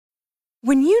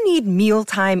When you need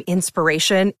mealtime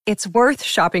inspiration, it's worth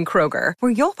shopping Kroger,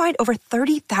 where you'll find over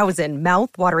 30,000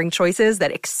 mouth-watering choices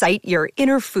that excite your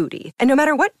inner foodie. And no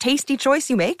matter what tasty choice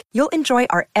you make, you'll enjoy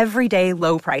our everyday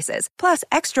low prices, plus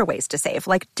extra ways to save,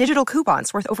 like digital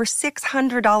coupons worth over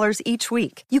 $600 each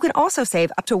week. You can also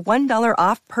save up to $1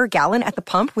 off per gallon at the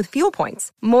pump with fuel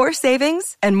points. More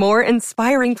savings and more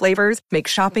inspiring flavors make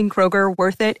shopping Kroger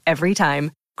worth it every time.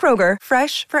 Kroger,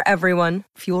 fresh for everyone.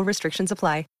 Fuel restrictions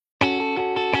apply.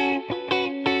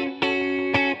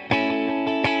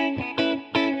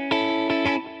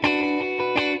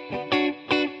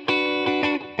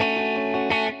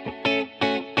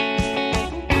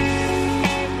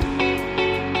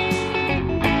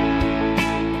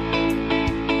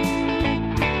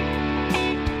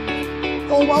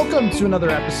 Welcome to another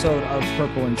episode of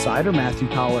Purple Insider. Matthew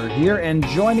Collar here, and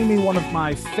joining me, one of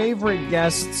my favorite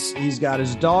guests. He's got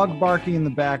his dog barking in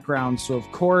the background, so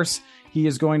of course he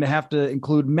is going to have to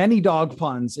include many dog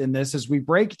puns in this as we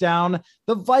break down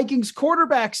the Vikings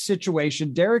quarterback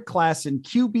situation. Derek Klassen,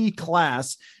 QB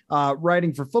Class,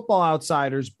 writing for Football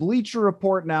Outsiders, Bleacher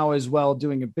Report now as well,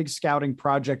 doing a big scouting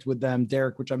project with them,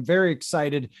 Derek, which I'm very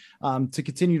excited to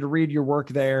continue to read your work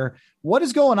there. What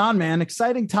is going on, man?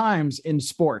 Exciting times in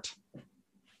sport.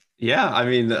 Yeah, I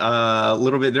mean, a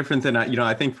little bit different than,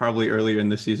 I think probably earlier in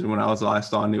the season when I was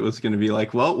last on, it was going to be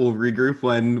like, well, we'll regroup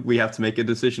when we have to make a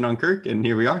decision on Kirk. And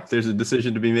here we are. There's a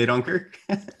decision to be made on Kirk.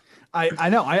 I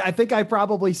know. I think I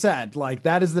probably said, like,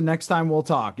 that is the next time we'll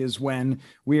talk, is when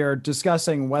we are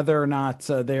discussing whether or not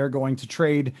they are going to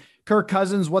trade Kirk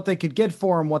Cousins, what they could get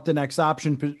for him, what the next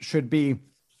option should be.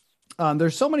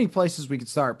 There's so many places we could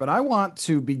start, but I want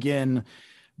to begin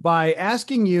by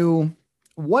asking you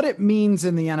what it means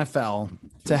in the NFL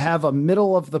to have a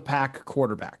middle of the pack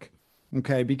quarterback.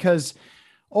 Okay. Because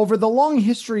over the long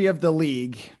history of the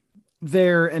league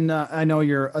there, and I know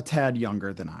you're a tad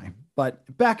younger than I,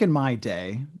 but back in my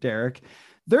day, Derek,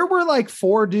 there were like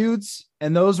 4 dudes,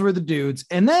 and those were the dudes.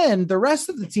 And then the rest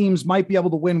of the teams might be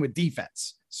able to win with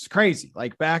defense. It's crazy,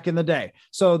 like back in the day.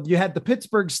 So you had the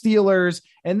Pittsburgh Steelers,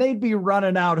 and they'd be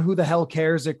running out who the hell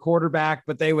cares at quarterback,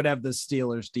 but they would have the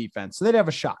Steelers defense. So they'd have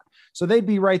a shot. So they'd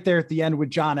be right there at the end with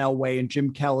John Elway and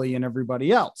Jim Kelly and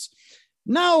everybody else.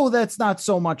 No, that's not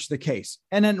so much the case.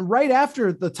 And then right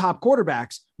after the top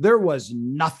quarterbacks, there was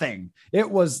nothing. It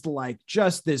was like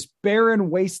just this barren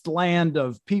wasteland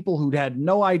of people who had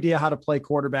no idea how to play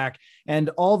quarterback, and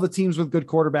all the teams with good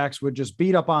quarterbacks would just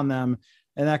beat up on them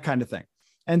and that kind of thing.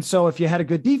 And so if you had a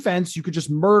good defense, you could just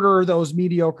murder those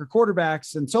mediocre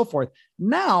quarterbacks and so forth.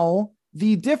 Now,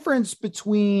 the difference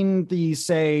between the,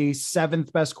 say,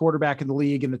 7th best quarterback in the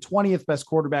league and the 20th best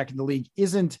quarterback in the league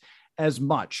isn't as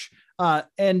much.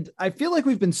 And I feel like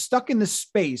we've been stuck in this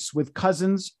space with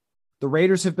Cousins. The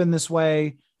Raiders have been this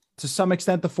way. To some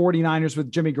extent, the 49ers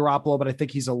with Jimmy Garoppolo, but I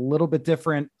think he's a little bit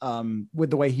different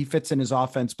with the way he fits in his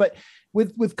offense. But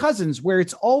with Cousins, where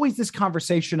it's always this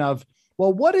conversation of,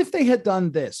 well, what if they had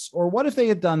done this? Or what if they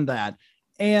had done that?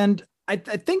 And I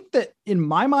think that in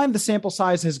my mind, the sample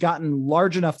size has gotten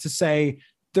large enough to say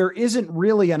there isn't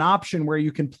really an option where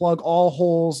you can plug all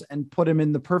holes and put him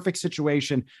in the perfect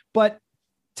situation. But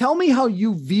tell me how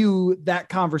you view that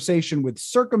conversation with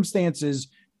circumstances,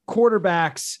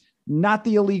 quarterbacks, not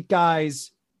the elite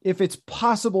guys, if it's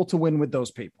possible to win with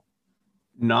those people.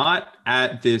 Not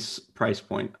at this price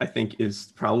point, I think,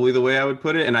 is probably the way I would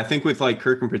put it. And I think with like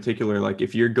Kirk in particular, like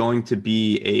if you're going to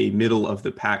be a middle of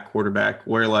the pack quarterback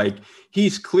where like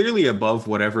he's clearly above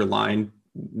whatever line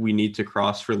we need to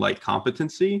cross for like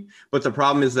competency. But the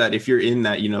problem is that if you're in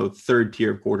that, 3rd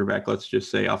tier of quarterback, let's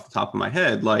just say off the top of my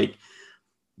head, like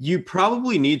you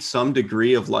probably need some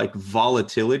degree of like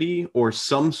volatility or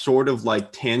some sort of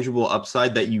like tangible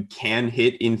upside that you can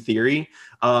hit in theory.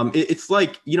 It's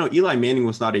like, Eli Manning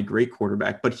was not a great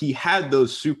quarterback, but he had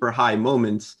those super high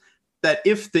moments that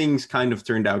if things kind of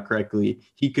turned out correctly,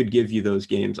 he could give you those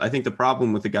games. I think the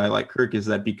problem with a guy like Kirk is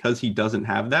that because he doesn't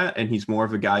have that, and he's more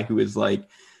of a guy who is like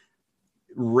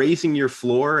raising your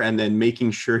floor and then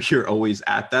making sure you're always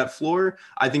at that floor.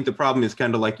 I think the problem is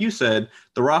kind of like you said,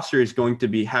 the roster is going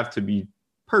to have to be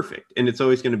perfect. And it's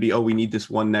always going to be, we need this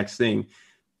one next thing.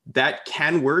 That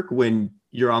can work when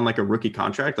you're on like a rookie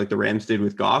contract, like the Rams did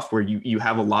with Goff, where you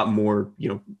have a lot more,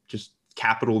 just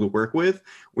capital to work with.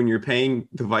 When you're paying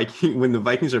when the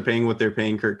Vikings are paying what they're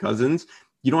paying Kirk Cousins,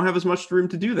 you don't have as much room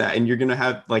to do that. And you're going to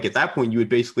have, like, at that point, you would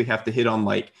basically have to hit on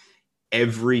like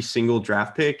every single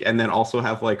draft pick and then also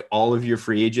have like all of your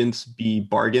free agents be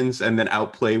bargains and then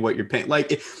outplay what you're paying. Like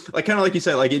kind of like you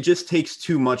said, like it just takes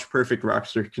too much perfect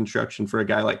roster construction for a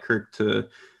guy like Kirk to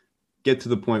get to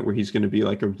the point where he's going to be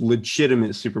like a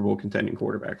legitimate Super Bowl contending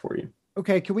quarterback for you.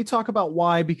 Okay, can we talk about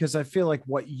why? Because I feel like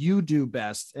what you do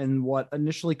best and what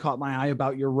initially caught my eye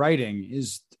about your writing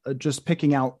is just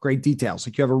picking out great details.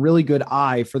 Like you have a really good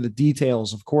eye for the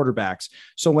details of quarterbacks.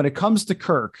 So when it comes to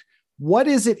Kirk, what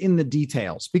is it in the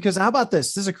details? Because how about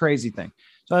this? This is a crazy thing.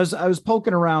 So I was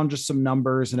poking around just some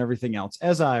numbers and everything else,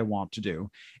 as I want to do.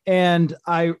 And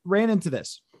I ran into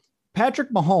this.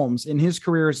 Patrick Mahomes in his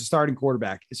career as a starting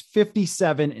quarterback is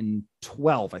 57-12,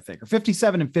 I think, or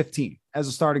 57-15 as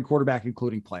a starting quarterback,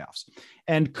 including playoffs.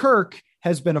 And Kirk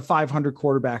has been a 500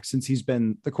 quarterback since he's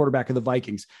been the quarterback of the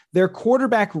Vikings. Their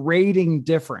quarterback rating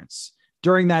difference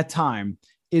during that time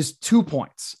is 2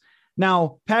 points.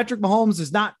 Now, Patrick Mahomes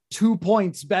is not 2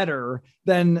 points better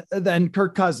than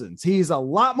Kirk Cousins. He's a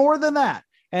lot more than that.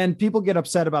 And people get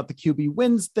upset about the QB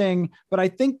wins thing, but I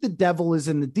think the devil is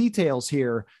in the details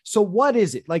here. So what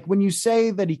is it? Like when you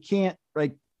say that he can't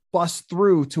like bust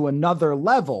through to another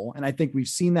level, and I think we've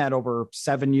seen that over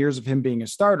 7 years of him being a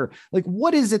starter, like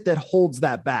what is it that holds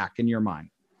that back in your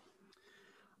mind?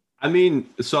 I mean,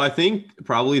 so I think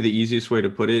probably the easiest way to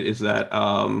put it is that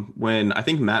when I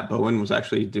think Matt Bowen was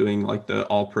actually doing like the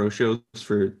all pro shows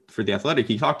for The Athletic,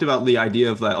 he talked about the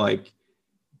idea of that, like,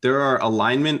 there are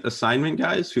alignment assignment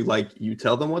guys who like you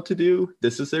tell them what to do.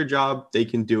 This is their job. They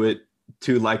can do it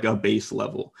to like a base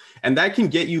level. And that can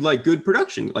get you like good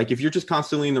production. Like if you're just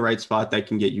constantly in the right spot, that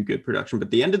can get you good production. But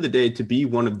at the end of the day, to be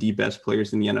one of the best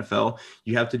players in the NFL,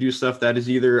 you have to do stuff that is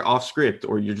either off script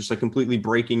or you're just like completely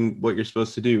breaking what you're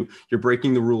supposed to do. You're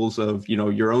breaking the rules of, you know,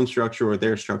 your own structure or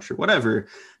their structure, whatever.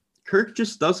 Kirk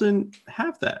just doesn't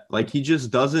have that. Like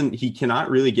he cannot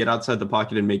really get outside the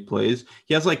pocket and make plays.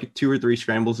 He has like 2 or 3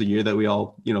 scrambles a year that we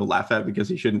all, you know, laugh at because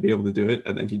he shouldn't be able to do it.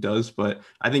 And then he does. But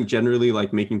I think generally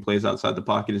like making plays outside the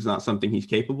pocket is not something he's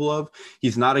capable of.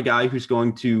 He's not a guy who's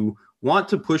going to want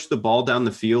to push the ball down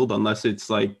the field unless it's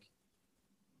like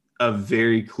a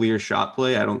very clear shot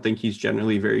play. I don't think he's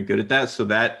generally very good at that. So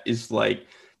that is like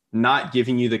not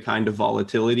giving you the kind of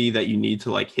volatility that you need to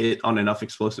like hit on enough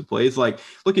explosive plays. Like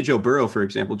look at Joe Burrow, for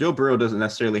example. Joe Burrow doesn't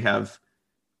necessarily have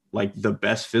like the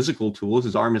best physical tools.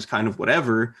 His arm is kind of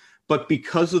whatever, but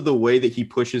because of the way that he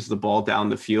pushes the ball down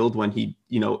the field when he,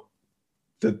 you know,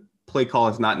 the play call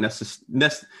is not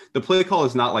the play call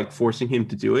is not like forcing him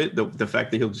to do it. The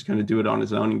fact that he'll just kind of do it on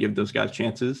his own and give those guys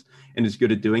chances and is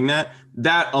good at doing that,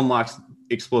 that unlocks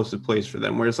explosive plays for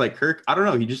them. Whereas like Kirk, I don't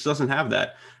know, he just doesn't have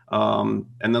that. And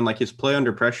then like his play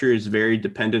under pressure is very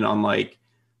dependent on like,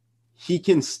 he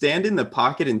can stand in the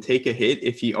pocket and take a hit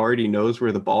if he already knows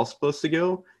where the ball's supposed to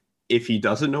go. If he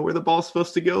doesn't know where the ball's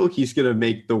supposed to go, he's going to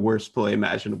make the worst play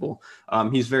imaginable.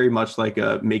 He's very much like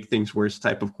a make things worse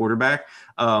type of quarterback,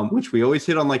 which we always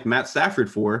hit on like Matt Stafford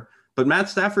for, but Matt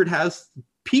Stafford has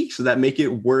peaks that make it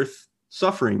worth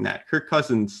suffering that. Kirk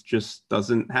Cousins just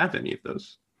doesn't have any of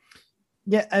those.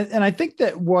 Yeah, and I think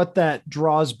that what that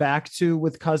draws back to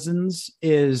with Cousins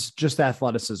is just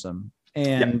athleticism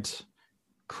and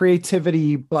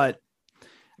creativity. But I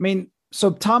mean, so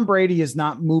Tom Brady is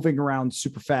not moving around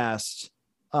super fast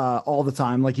all the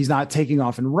time. Like he's not taking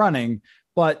off and running,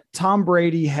 but Tom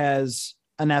Brady has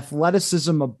an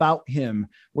athleticism about him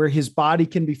where his body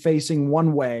can be facing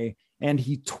one way and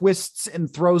he twists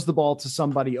and throws the ball to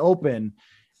somebody open.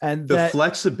 And the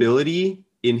flexibility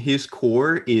in his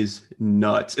core is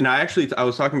nuts. And I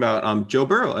was talking about Joe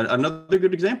Burrow, another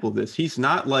good example of this. He's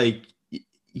not like,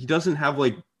 he doesn't have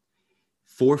like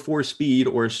 4.4 speed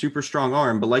or a super strong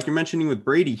arm, but like you're mentioning with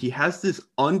Brady, he has this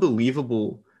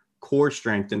unbelievable core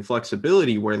strength and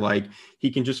flexibility where like he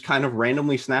can just kind of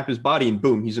randomly snap his body and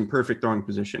boom, he's in perfect throwing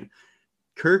position.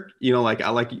 Kirk, you know,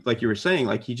 like you were saying,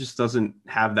 like he just doesn't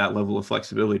have that level of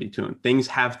flexibility to him. Things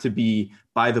have to be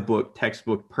by the book,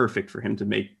 textbook, perfect for him to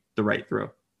make the right throw.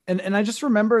 And I just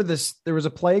remember this, there was a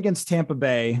play against Tampa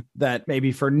Bay that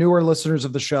maybe for newer listeners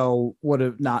of the show would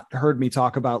have not heard me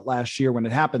talk about last year when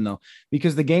it happened though,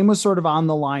 because the game was sort of on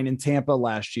the line in Tampa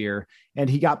last year and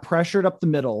he got pressured up the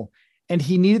middle and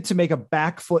he needed to make a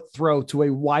back foot throw to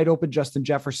a wide open Justin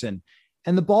Jefferson.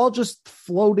 And the ball just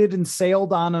floated and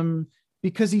sailed on him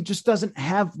because he just doesn't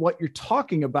have what you're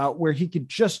talking about where he could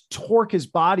just torque his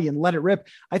body and let it rip.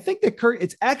 I think that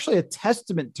it's actually a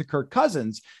testament to Kirk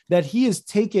Cousins that he has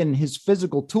taken his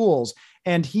physical tools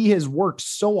and he has worked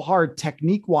so hard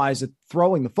technique wise at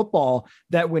throwing the football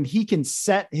that when he can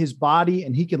set his body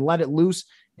and he can let it loose,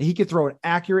 he could throw an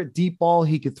accurate deep ball.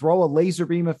 He could throw a laser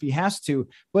beam if he has to,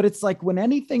 but it's like when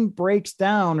anything breaks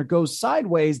down or goes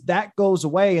sideways, that goes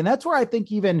away. And that's where I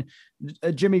think even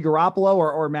Jimmy Garoppolo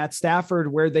or Matt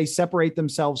Stafford, where they separate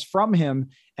themselves from him.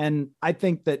 And I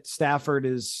think that Stafford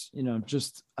is,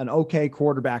 just an okay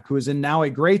quarterback who is in now a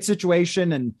great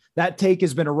situation. And that take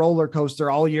has been a roller coaster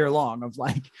all year long of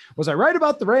like, was I right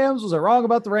about the Rams? Was I wrong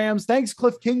about the Rams? Thanks,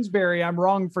 Cliff Kingsbury. I'm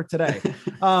wrong for today.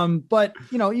 But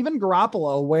even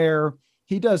Garoppolo, where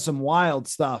he does some wild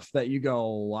stuff that you go,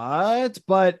 what?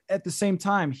 But at the same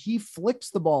time, he flicks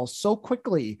the ball so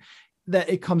quickly that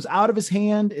it comes out of his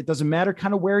hand. It doesn't matter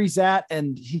kind of where he's at,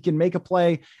 and he can make a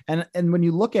play. And when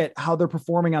you look at how they're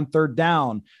performing on third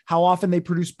down, how often they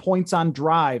produce points on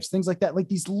drives, things like that, like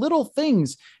these little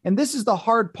things. And this is the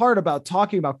hard part about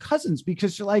talking about Cousins,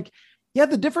 because you're like, yeah,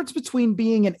 the difference between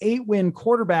being an 8-win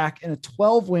quarterback and a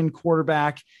 12-win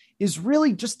quarterback is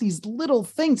really just these little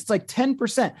things. It's like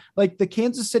 10%, like the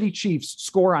Kansas City Chiefs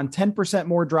score on 10%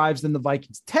 more drives than the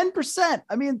Vikings. 10%.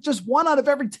 I mean, just 1 out of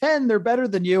every 10, they're better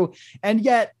than you. And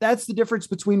yet that's the difference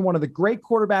between one of the great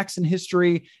quarterbacks in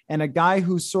history and a guy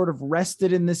who's sort of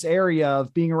rested in this area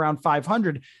of being around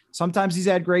 500. Sometimes he's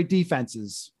had great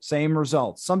defenses, same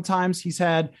results. Sometimes he's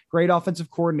had great offensive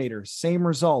coordinators, same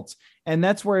results. And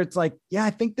that's where it's like, yeah,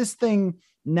 I think this thing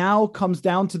now comes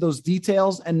down to those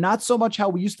details and not so much how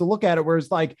we used to look at it, where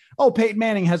it's like, oh, Peyton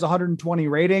Manning has 120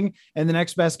 rating and the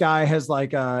next best guy has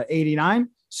like 89.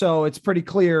 So it's pretty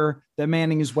clear that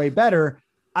Manning is way better.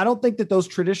 I don't think that those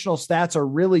traditional stats are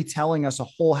really telling us a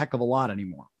whole heck of a lot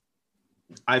anymore.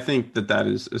 I think that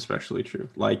is especially true,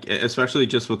 like, especially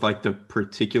just with like the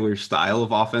particular style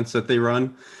of offense that they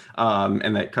run,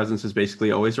 and that Cousins has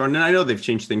basically always run. And I know they've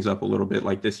changed things up a little bit.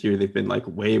 Like this year, they've been like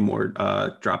way more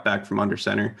drop back from under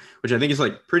center, which I think is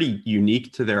like pretty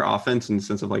unique to their offense in the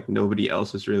sense of like nobody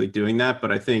else is really doing that.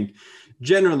 But I think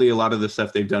generally a lot of the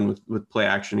stuff they've done with play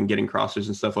action and getting crossers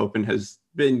and stuff open has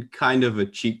been kind of a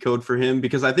cheat code for him,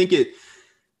 because I think it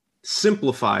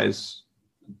simplifies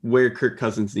where Kirk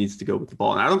Cousins needs to go with the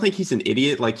ball. And I don't think he's an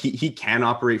idiot. Like he can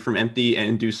operate from empty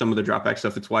and do some of the drop back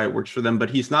stuff. It's why it works for them, but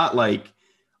he's not like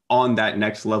on that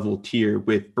next level tier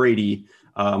with Brady,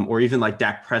 or even like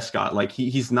Dak Prescott. Like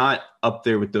he's not up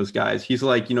there with those guys. He's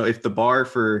like, if the bar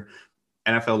for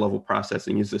NFL level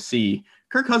processing is a C,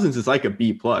 Kirk Cousins is like a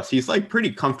B plus. He's like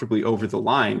pretty comfortably over the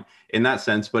line in that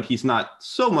sense, but he's not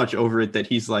so much over it that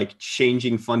he's like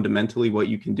changing fundamentally what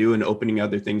you can do and opening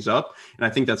other things up. And I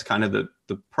think that's kind of the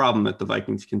problem that the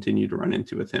Vikings continue to run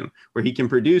into with him, where he can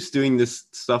produce doing this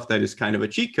stuff that is kind of a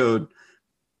cheat code,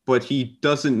 but he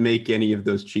doesn't make any of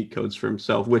those cheat codes for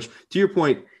himself, which, to your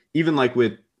point, even like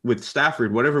with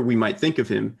Stafford, whatever we might think of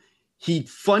him, he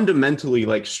fundamentally,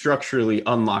 like structurally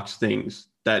unlocks things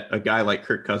that a guy like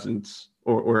Kirk Cousins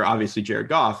or obviously Jared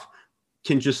Goff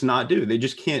can just not do. They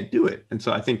just can't do it. And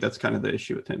so I think that's kind of the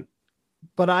issue with him.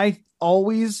 But I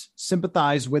always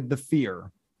sympathize with the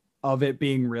fear of it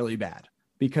being really bad,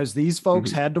 because these folks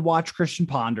had to watch Christian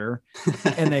Ponder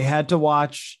and they had to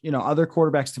watch, other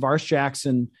quarterbacks, Tavares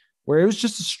Jackson, where it was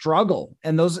just a struggle.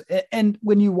 And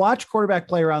when you watch quarterback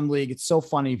play around the league, it's so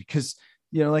funny because,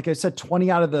 like I said, 20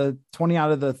 out of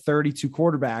the 32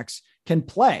 quarterbacks can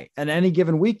play. And any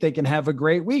given week, they can have a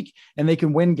great week and they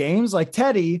can win games. Like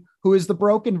Teddy, who is the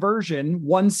broken version,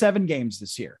 won 7 games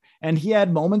this year. And he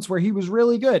had moments where he was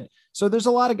really good. So there's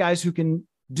a lot of guys who can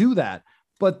do that.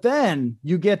 But then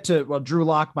you get to, Drew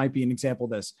Lock might be an example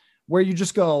of this, where you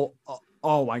just go,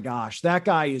 oh my gosh, that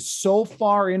guy is so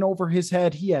far in over his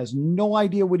head. He has no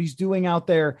idea what he's doing out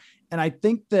there. And I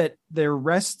think that there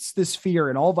rests this fear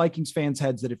in all Vikings fans'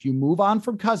 heads that if you move on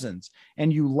from Cousins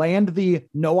and you land the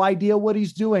no idea what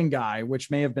he's doing guy,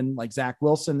 which may have been like Zach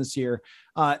Wilson this year,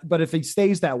 but if he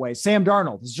stays that way, Sam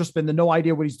Darnold has just been the no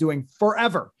idea what he's doing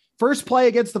forever. First play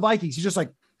against the Vikings, he just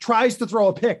like tries to throw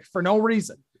a pick for no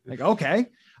reason. Like, okay.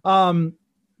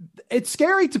 It's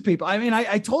scary to people. I mean,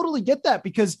 I totally get that,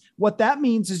 because what that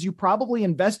means is you probably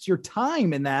invest your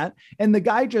time in that, and the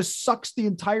guy just sucks the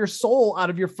entire soul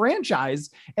out of your franchise.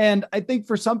 And I think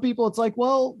for some people, it's like,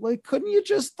 well, like, couldn't you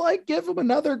just like give him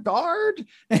another guard?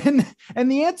 And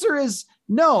the answer is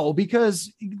no,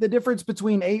 because the difference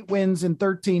between 8 wins and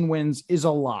 13 wins is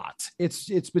a lot.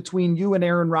 It's between you and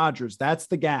Aaron Rodgers. That's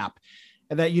the gap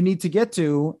that you need to get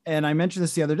to. And I mentioned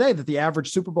this the other day, that the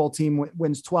average Super Bowl team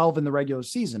wins 12 in the regular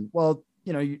season. Well,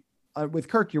 with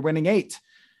Kirk, you're winning 8.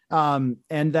 And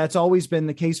that's always been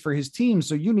the case for his team.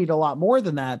 So you need a lot more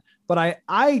than that. But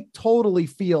I totally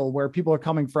feel where people are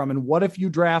coming from. And what if you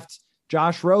draft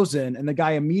Josh Rosen and the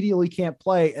guy immediately can't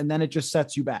play, and then it just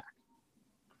sets you back?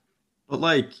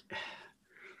 But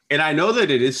and I know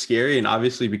that it is scary, and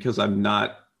obviously because I'm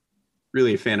not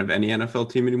really a fan of any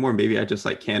NFL team anymore, maybe I just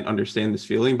can't understand this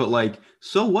feeling, but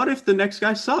so what if the next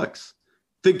guy sucks?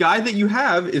 The guy that you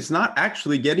have is not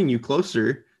actually getting you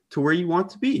closer to where you want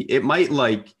to be. It might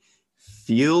like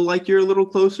feel like you're a little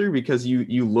closer because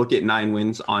you look at 9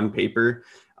 wins on paper.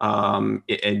 And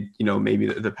you know, maybe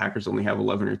the Packers only have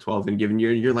 11 or 12 in a given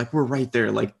year. And you're like, we're right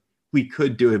there. Like we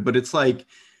could do it, but it's like,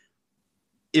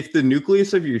 if the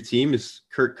nucleus of your team is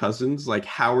Kirk Cousins, like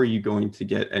how are you going to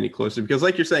get any closer? Because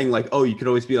like you're saying, like, oh, you could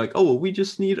always be like, oh, well, we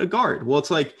just need a guard. Well,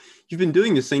 it's like, you've been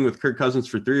doing this thing with Kirk Cousins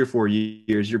for 3 or 4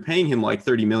 years. You're paying him like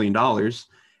 $30 million.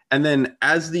 And then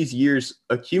as these years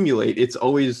accumulate, it's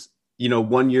always, you know,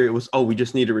 one year it was, oh, we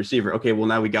just need a receiver. Okay, well,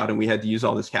 now we got him. We had to use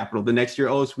all this capital. The next year,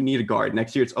 oh, we need a guard.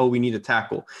 Next year, it's, oh, we need a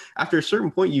tackle. After a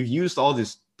certain point, you've used all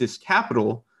this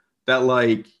capital that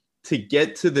like, to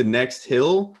get to the next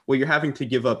hill, well, you're having to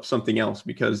give up something else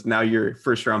because now your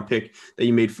first round pick that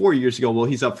you made 4 years ago, well,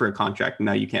 he's up for a contract and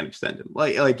now you can't extend him.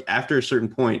 Like after a certain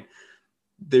point,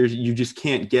 you just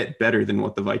can't get better than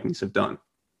what the Vikings have done.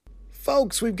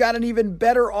 Folks, we've got an even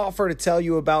better offer to tell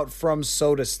you about from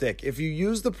SodaStick. If you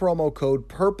use the promo code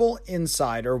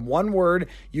PurpleInsider, one word,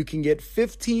 you can get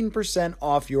 15%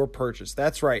 off your purchase.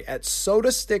 That's right, at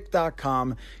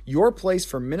sodastick.com, your place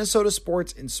for Minnesota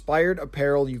sports inspired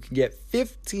apparel. You can get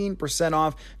 15%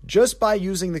 off just by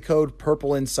using the code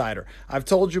PurpleInsider. I've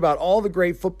told you about all the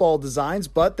great football designs,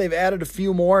 but they've added a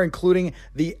few more, including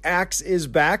the Axe is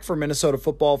Back for Minnesota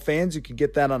football fans. You can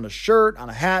get that on a shirt,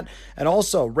 on a hat, and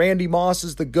also Randy Moss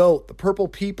is the GOAT, the Purple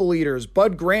People Eaters,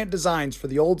 Bud Grant designs for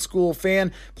the old school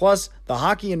fan, plus the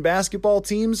hockey and basketball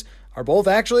teams are both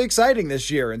actually exciting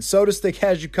this year, and SodaStick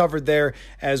has you covered there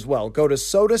as well. Go to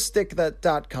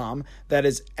sodastick.com, that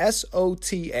is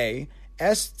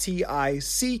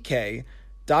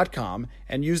SOTASTICK.com,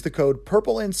 and use the code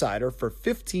PurpleInsider for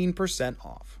 15%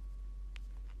 off.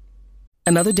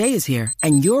 Another day is here,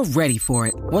 and you're ready for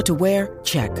it. What to wear?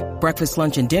 Check. Breakfast,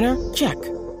 lunch, and dinner? Check.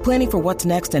 Planning for what's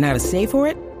next and how to save for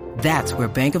it? That's where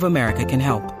Bank of America can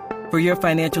help. For your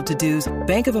financial to-dos,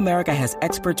 Bank of America has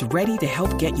experts ready to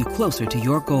help get you closer to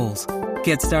your goals.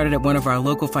 Get started at one of our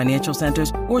local financial centers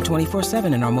or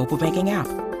 24/7 in our mobile banking app.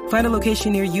 Find a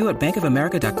location near you at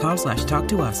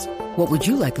bankofamerica.com/talktous. What would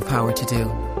you like the power to do?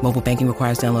 Mobile banking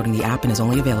requires downloading the app and is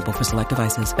only available for select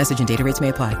devices. Message and data rates may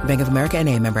apply. Bank of America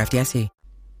N.A., member FDIC.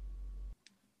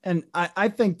 And I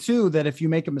think, too, that if you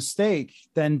make a mistake,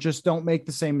 then just don't make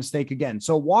the same mistake again.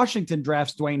 So Washington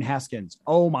drafts Dwayne Haskins.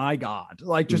 Oh, my God.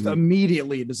 Like just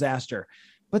immediately a disaster.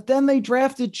 But then they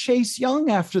drafted Chase Young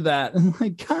after that. And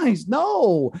like, guys,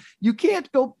 no, you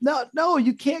can't go. No,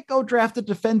 you can't go draft a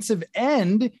defensive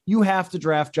end. You have to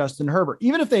draft Justin Herbert.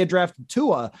 Even if they had drafted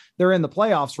Tua, they're in the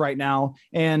playoffs right now.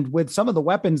 And with some of the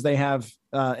weapons they have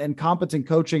and competent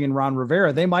coaching in Ron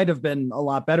Rivera, they might have been a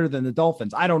lot better than the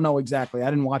Dolphins. I don't know exactly. I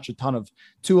didn't watch a ton of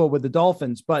Tua with the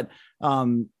Dolphins, but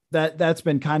that's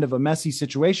been kind of a messy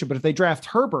situation. But if they draft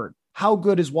Herbert, how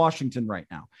good is Washington right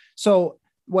now? So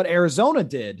what Arizona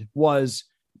did was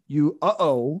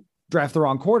draft the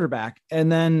wrong quarterback.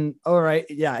 And then, all right,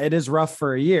 yeah, it is rough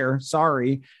for a year.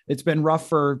 Sorry. It's been rough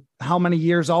for how many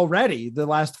years already? The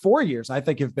last 4 years, I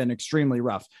think, have been extremely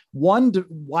rough. One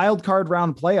wild card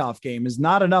round playoff game is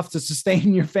not enough to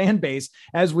sustain your fan base,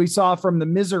 as we saw from the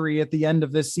misery at the end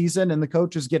of this season and the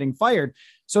coaches getting fired.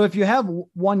 So if you have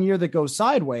 1 year that goes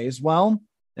sideways, well,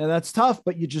 that's tough,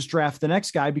 but you just draft the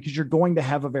next guy because you're going to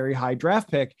have a very high draft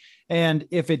pick. And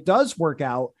if it does work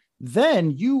out,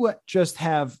 then you just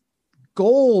have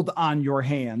gold on your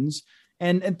hands.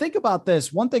 And think about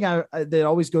this. One thing that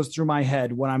always goes through my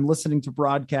head when I'm listening to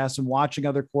broadcasts and watching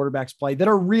other quarterbacks play that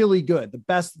are really good, the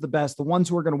best of the best, the ones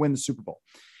who are going to win the Super Bowl,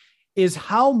 is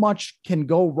how much can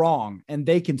go wrong and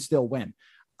they can still win.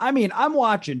 I mean, I'm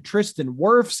watching Tristan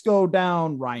Wirfs go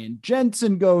down, Ryan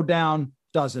Jensen go down.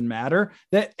 Doesn't matter.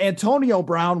 That Antonio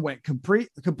Brown went complete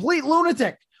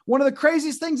lunatic. One of the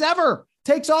craziest things ever.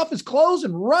 Takes off his clothes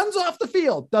and runs off the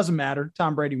field. Doesn't matter.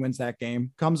 Tom Brady wins that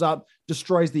game. Comes up,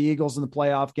 destroys the Eagles in the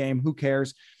playoff game. Who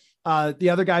cares? The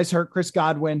other guy's hurt. Chris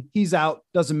Godwin. He's out.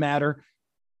 Doesn't matter.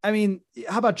 I mean,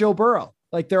 how about Joe Burrow?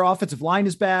 Like, their offensive line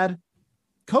is bad.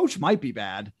 Coach might be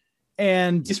bad.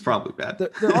 And he's probably bad.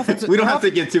 We don't have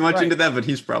to get too much into that, but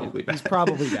he's probably bad. He's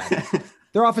probably bad.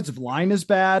 Their offensive line is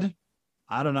bad.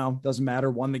 I don't know. Doesn't matter.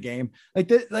 Won the game. I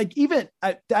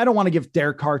don't want to give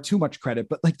Derek Carr too much credit,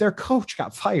 but like, their coach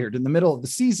got fired in the middle of the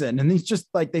season. And he's just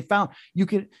like, they found you're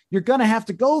going to have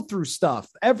to go through stuff.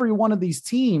 Every one of these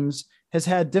teams has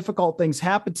had difficult things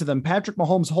happen to them. Patrick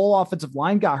Mahomes' whole offensive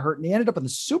line got hurt and he ended up in the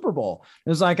Super Bowl. It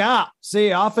was like,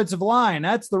 see, offensive line,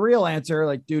 that's the real answer.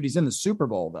 Like, dude, he's in the Super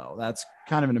Bowl though. That's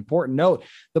kind of an important note.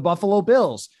 The Buffalo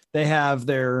Bills, they have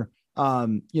their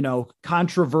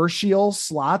controversial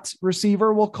slot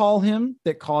receiver, we'll call him,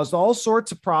 that caused all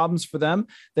sorts of problems for them.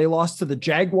 They lost to the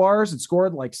Jaguars and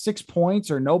scored like 6 points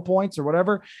or no points or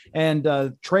whatever.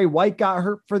 And Trey White got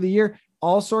hurt for the year,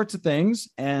 all sorts of things.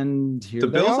 And here the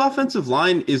Bills offensive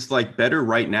line is like better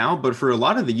right now, but for a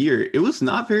lot of the year, it was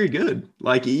not very good.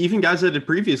 Like even guys that had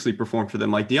previously performed for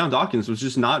them, like Deion Dawkins was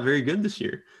just not very good this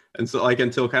year. And so like,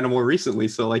 until kind of more recently.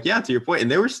 So like, yeah, to your point, and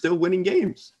they were still winning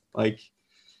games. Like,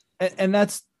 and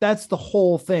that's the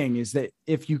whole thing, is that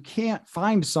if you can't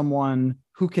find someone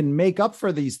who can make up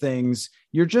for these things,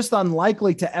 you're just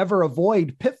unlikely to ever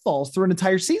avoid pitfalls through an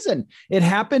entire season. It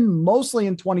happened mostly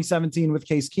in 2017 with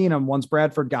Case Keenum. Once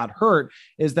Bradford got hurt,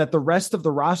 is that the rest of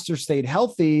the roster stayed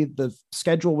healthy. The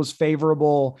schedule was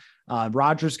favorable.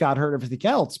 Rodgers got hurt, everything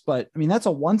else. But I mean, that's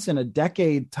a once in a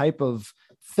decade type of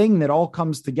thing that all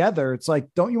comes together. It's like,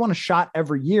 don't you want a shot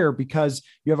every year because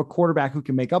you have a quarterback who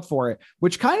can make up for it?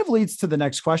 Which kind of leads to the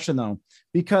next question though,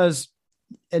 because,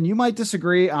 and you might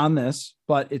disagree on this,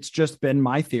 but it's just been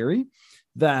my theory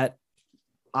that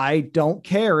I don't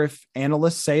care if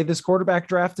analysts say this quarterback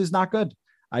draft is not good.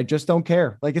 I just don't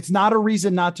care. Like, it's not a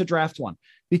reason not to draft one,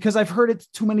 because I've heard it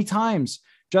too many times.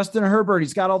 Justin Herbert,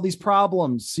 he's got all these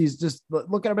problems. He's just,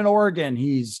 look at him in Oregon.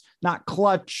 He's not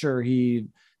clutch, or his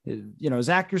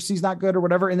accuracy is not good or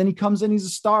whatever. And then he comes in, he's a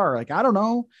star. Like, I don't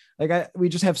know. Like we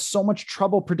just have so much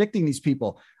trouble predicting these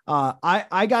people.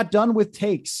 I got done with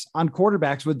takes on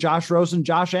quarterbacks with Josh Rosen,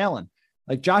 Josh Allen.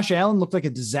 Like, Josh Allen looked like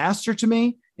a disaster to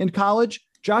me in college.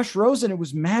 Josh Rosen, it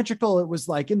was magical. It was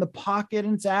like in the pocket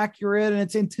and it's accurate and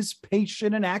it's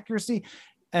anticipation and accuracy.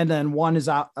 And then one is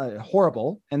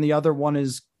horrible. And the other one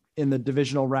is in the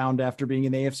divisional round after being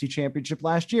in the AFC Championship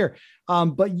last year.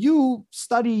 But you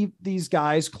study these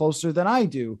guys closer than I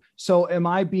do. So am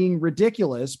I being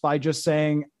ridiculous by just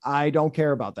saying I don't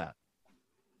care about that?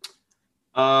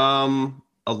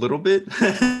 A little bit.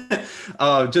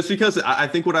 Just because I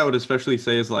think what I would especially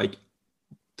say is like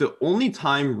the only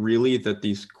time really that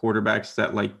these quarterbacks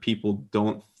that like people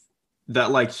don't,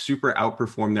 that like super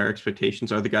outperform their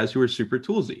expectations are the guys who are super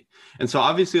toolsy. And so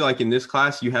obviously like in this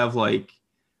class, you have like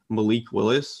Malik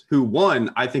Willis, who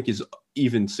I think is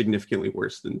even significantly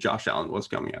worse than Josh Allen was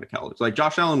coming out of college. Like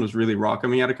Josh Allen was really raw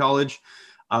coming out of college.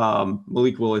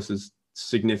 Malik Willis is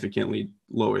significantly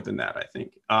lower than that, I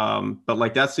think. But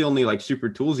like, that's the only like super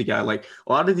toolsy guy. Like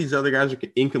a lot of these other guys are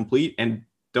incomplete and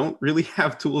don't really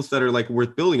have tools that are like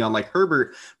worth building on. Like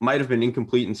Herbert might've been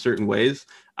incomplete in certain ways.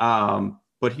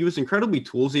 But he was incredibly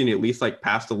toolsy and at least like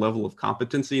passed a level of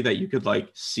competency that you could like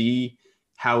see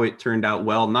how it turned out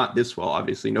well. Not this well,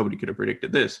 obviously nobody could have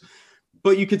predicted this,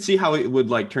 but you could see how it would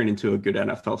like turn into a good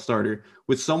NFL starter.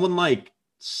 With someone like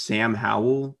Sam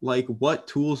Howell, like what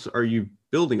tools are you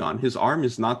building on? His arm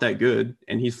is not that good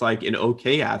and he's like an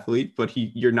okay athlete, but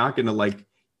you're not going to like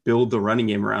build the running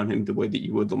game around him the way that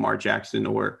you would Lamar Jackson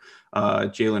or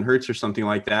Jalen Hurts or something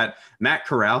like that. Matt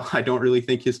Corral, I don't really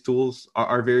think his tools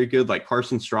are very good. Like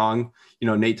Carson Strong,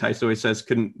 Nate Tice always says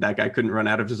that guy couldn't run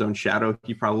out of his own shadow.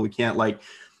 He probably can't. Like,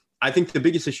 I think the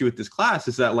biggest issue with this class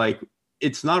is that like,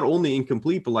 it's not only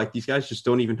incomplete, but like these guys just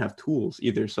don't even have tools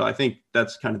either. So I think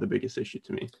that's kind of the biggest issue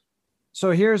to me.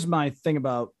 So here's my thing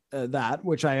about that,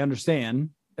 which I understand,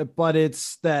 but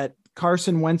it's that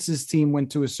Carson Wentz's team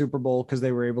went to a Super Bowl because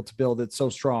they were able to build it so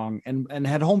strong and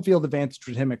had home field advantage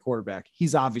with him at quarterback.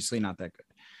 He's obviously not that good.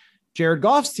 Jared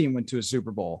Goff's team went to a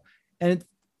Super Bowl. And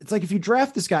it's like, if you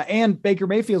draft this guy, and Baker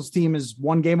Mayfield's team is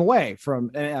one game away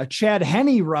from a Chad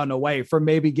Henne run away from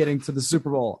maybe getting to the Super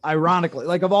Bowl. Ironically,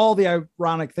 like of all the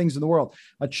ironic things in the world,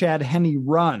 a Chad Henne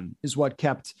run is what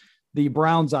kept the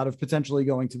Browns out of potentially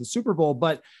going to the Super Bowl.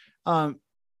 But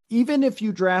even if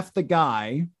you draft the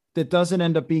guy that doesn't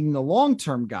end up being the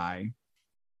long-term guy,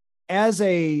 as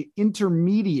a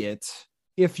intermediate,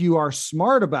 if you are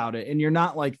smart about it and you're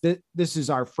not like, this is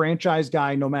our franchise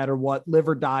guy, no matter what, live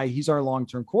or die, he's our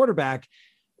long-term quarterback,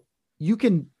 you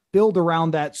can build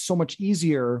around that so much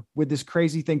easier with this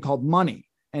crazy thing called money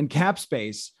and cap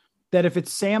space, that if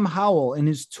it's Sam Howell and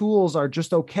his tools are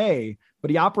just okay, but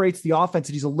he operates the offense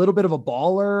and he's a little bit of a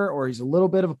baller, or he's a little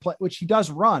bit of a play, which he does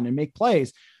run and make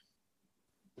plays.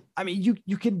 I mean,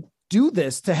 you can do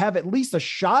this to have at least a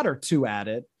shot or two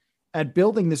at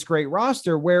building this great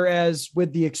roster. Whereas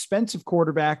with the expensive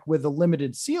quarterback with a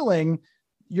limited ceiling,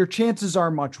 your chances are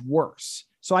much worse.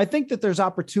 So I think that there's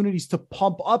opportunities to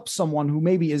pump up someone who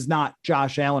maybe is not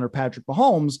Josh Allen or Patrick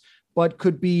Mahomes, but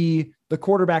could be the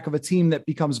quarterback of a team that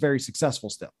becomes very successful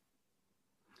still.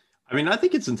 I mean, I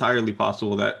think it's entirely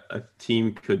possible that a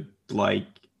team could like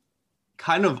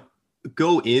kind of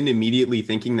go in immediately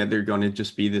thinking that they're going to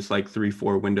just be this like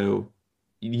 3-4 window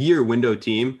year window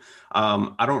team.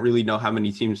 I don't really know how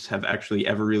many teams have actually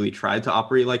ever really tried to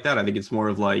operate like that. I think it's more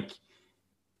of like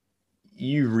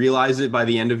you realize it by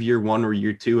the end of year one or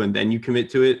year two, and then you commit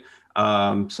to it.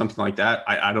 Something like that.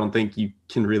 I don't think you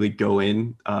can really go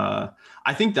in.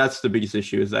 I think that's the biggest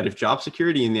issue, is that if job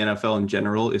security in the NFL in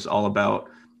general is all about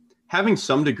having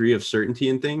some degree of certainty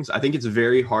in things, I think it's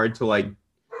very hard to like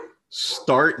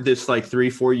start this like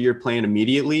 3-4 year plan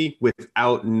immediately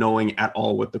without knowing at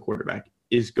all what the quarterback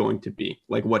is going to be,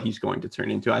 like what he's going to turn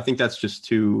into. I think that's just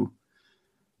too,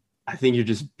 I think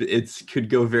it could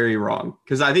go very wrong.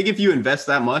 Because I think if you invest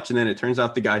that much and then it turns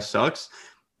out the guy sucks,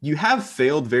 you have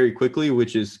failed very quickly,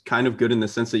 which is kind of good in the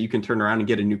sense that you can turn around and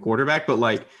get a new quarterback. But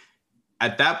like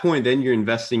at that point, then you're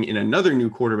investing in another new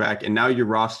quarterback, and now your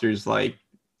roster's like,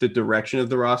 the direction of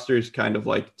the roster is kind of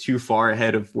like too far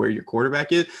ahead of where your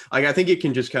quarterback is. Like, I think it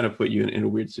can just kind of put you in a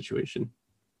weird situation.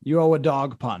 You owe a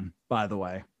dog pun, by the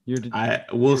way.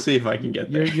 We'll see if I can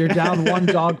get there. You're down one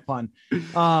dog pun.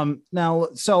 Now,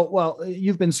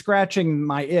 you've been scratching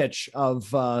my itch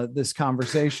of this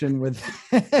conversation with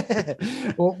these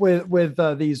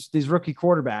rookie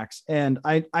quarterbacks, and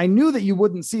I knew that you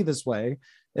wouldn't see this way.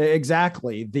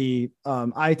 Exactly.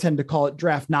 I tend to call it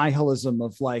draft nihilism,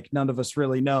 of like, none of us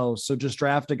really know, so just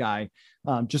draft a guy.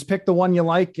 Just pick the one you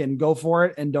like and go for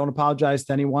it, and don't apologize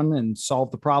to anyone, and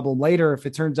solve the problem later if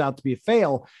it turns out to be a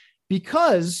fail,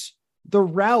 because the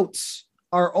routes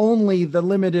are only the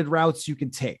limited routes you can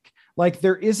take. Like,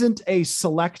 there isn't a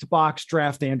select box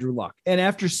draft Andrew Luck. And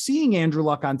after seeing Andrew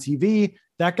Luck on TV,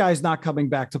 that guy's not coming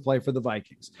back to play for the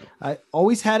Vikings. I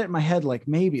always had it in my head, like,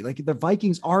 maybe like the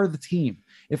Vikings are the team.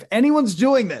 If anyone's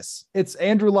doing this, it's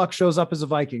Andrew Luck shows up as a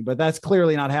Viking, but that's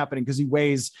clearly not happening because he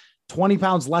weighs 20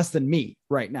 pounds less than me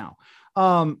right now.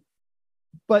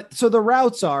 But so the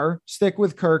routes are stick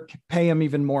with Kirk, pay him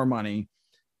even more money,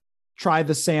 try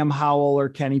the Sam Howell or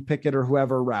Kenny Pickett or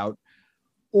whoever route,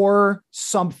 or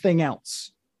something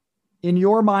else. In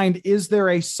your mind, is there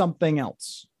a something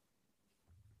else?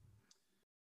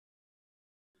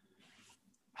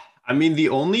 I mean,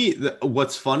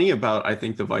 what's funny about, I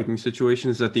think, the Viking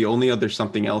situation is that the only other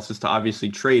something else is to obviously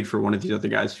trade for one of these other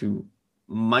guys who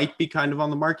might be kind of on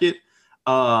the market.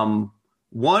 Aaron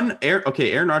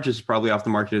Rodgers is probably off the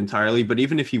market entirely, but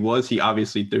even if he was,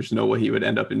 there's no way he would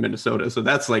end up in Minnesota. So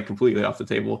that's like completely off the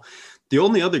table. The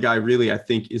only other guy really, I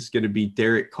think, is going to be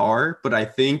Derek Carr, but I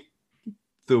think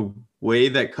the way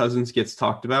that Cousins gets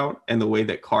talked about and the way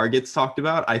that Carr gets talked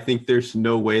about, I think there's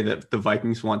no way that the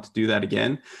Vikings want to do that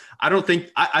again.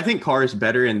 I think Carr is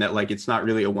better in that, like, it's not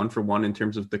really a 1-for-1 in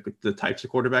terms of the types of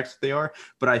quarterbacks that they are,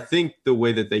 but I think the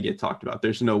way that they get talked about,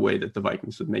 there's no way that the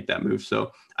Vikings would make that move.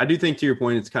 So I do think, to your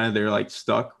point, it's kind of, they're like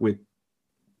stuck with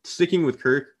sticking with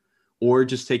Kirk or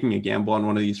just taking a gamble on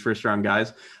one of these first round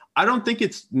guys. I don't think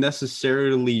it's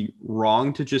necessarily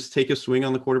wrong to just take a swing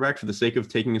on the quarterback for the sake of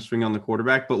taking a swing on the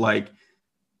quarterback. But like,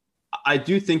 I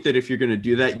do think that if you're going to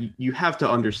do that, you have to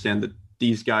understand that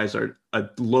these guys are a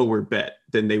lower bet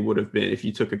than they would have been if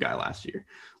you took a guy last year.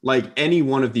 Like, any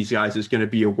one of these guys is going to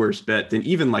be a worse bet than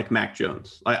even like Mac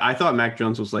Jones. I thought Mac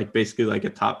Jones was like basically like a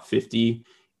top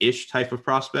 50-ish type of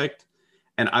prospect.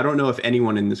 And I don't know if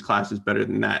anyone in this class is better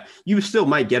than that. You still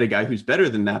might get a guy who's better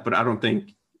than that, but I don't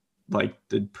think like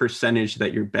the percentage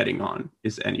that you're betting on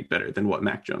is any better than what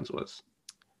Mac Jones was.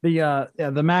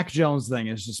 The Mac Jones thing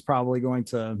is just probably going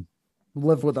to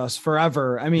live with us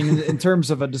forever. I mean, in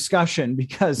terms of a discussion,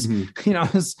 because,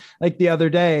 it's like the other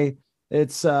day,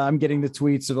 it's I'm getting the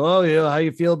tweets of, oh, yeah, how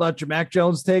you feel about your Mac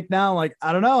Jones take now? Like,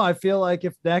 I don't know. I feel like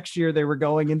if next year they were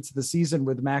going into the season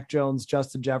with Mac Jones,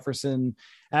 Justin Jefferson,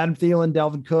 Adam Thielen,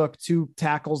 Delvin Cook, 2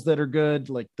 tackles that are good,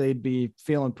 like, they'd be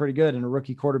feeling pretty good in a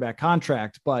rookie quarterback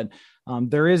contract. But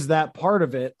there is that part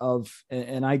of it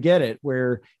and I get it,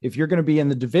 where if you're going to be in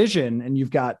the division and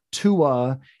you've got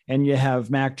Tua and you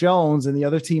have Mac Jones and the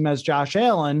other team has Josh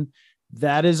Allen,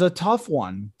 that is a tough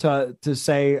one to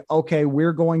say, okay,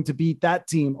 we're going to beat that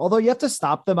team. Although you have to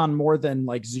stop them on more than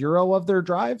like 0 of their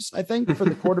drives, I think, for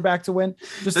the quarterback to win.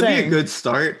 Just That'd saying, be a good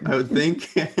start, I would think.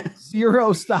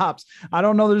 0 stops. I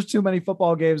don't know. There's too many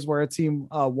football games where a team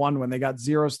won when they got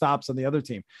 0 stops on the other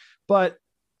team. But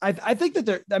I think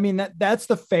that that's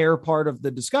the fair part of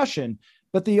the discussion.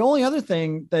 But the only other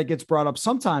thing that gets brought up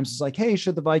sometimes is like, hey,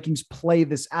 should the Vikings play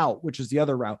this out, which is the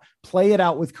other route, play it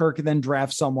out with Kirk and then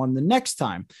draft someone the next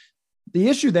time? The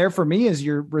issue there for me is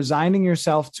you're resigning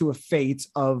yourself to a fate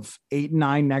of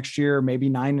 8-9 next year, maybe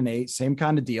 9-8, same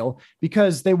kind of deal,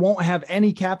 because they won't have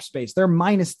any cap space. They're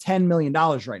minus $10 million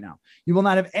right now. You will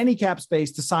not have any cap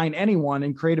space to sign anyone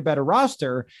and create a better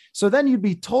roster. So then you'd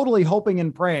be totally hoping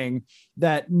and praying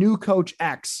that new coach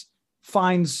X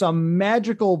finds some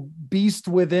magical beast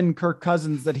within Kirk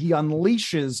Cousins that he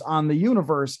unleashes on the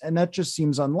universe. And that just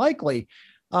seems unlikely.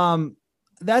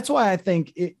 That's why I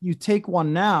think you take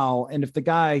one now, and if the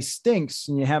guy stinks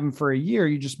and you have him for a year,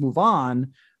 you just move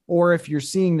on. Or if you're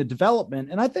seeing the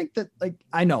development, and I think that, like,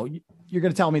 I know you're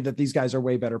going to tell me that these guys are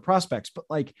way better prospects, but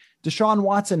like Deshaun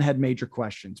Watson had major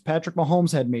questions. Patrick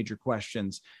Mahomes had major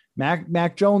questions.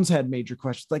 Mac Jones had major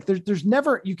questions. Like there's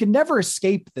never, you can never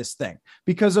escape this thing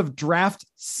because of draft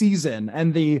season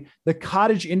and the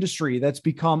cottage industry that's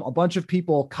become a bunch of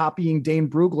people copying Dane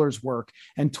Brugler's work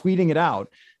and tweeting it out,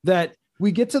 that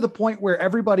we get to the point where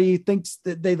everybody thinks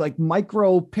that they like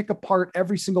micro pick apart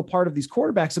every single part of these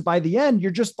quarterbacks. And by the end, you're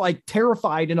just like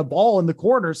terrified in a ball in the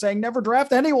corner saying, never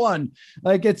draft anyone.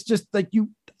 Like, it's just like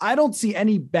I don't see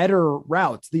any better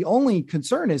routes. The only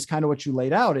concern is kind of what you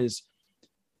laid out is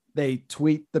they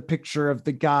tweet the picture of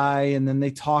the guy and then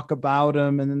they talk about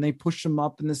him and then they push him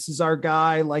up. And this is our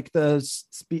guy, like the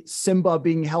Simba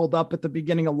being held up at the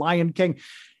beginning of Lion King.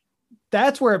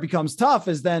 That's where it becomes tough,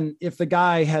 is then if the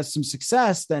guy has some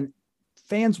success, then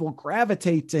fans will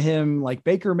gravitate to him like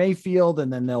Baker Mayfield,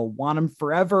 and then they'll want him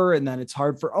forever. And then it's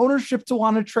hard for ownership to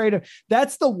want to trade him.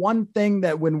 That's the one thing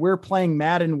that when we're playing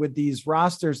Madden with these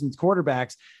rosters and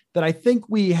quarterbacks, that I think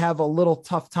we have a little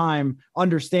tough time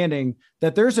understanding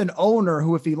that there's an owner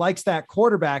who, if he likes that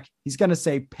quarterback, he's going to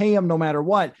say, pay him no matter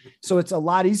what. So it's a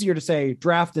lot easier to say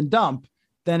draft and dump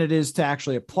than it is to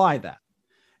actually apply that.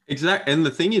 Exactly. And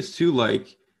the thing is too,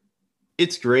 like,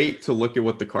 it's great to look at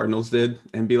what the Cardinals did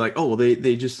and be like, oh, well,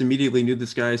 they just immediately knew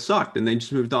this guy sucked and they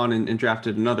just moved on and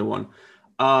drafted another one.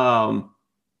 Quarterbacks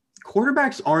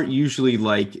aren't usually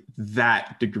like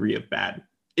that degree of bad.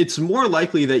 It's more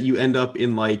likely that you end up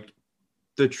in like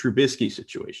the Trubisky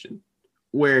situation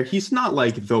where he's not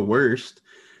like the worst,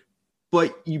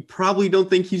 but you probably don't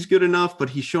think he's good enough,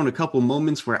 but he's shown a couple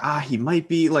moments where, he might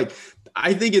be like,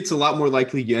 I think it's a lot more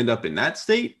likely you end up in that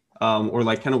state. Or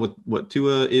like kind of what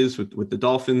Tua is with the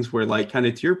Dolphins, where like kind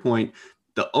of to your point,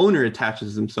 the owner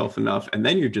attaches himself enough and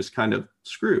then you're just kind of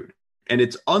screwed. And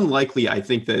it's unlikely, I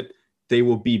think, that they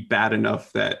will be bad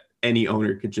enough that any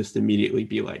owner could just immediately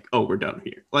be like, oh, we're done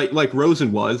here. Like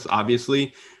Rosen was,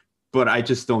 obviously, but I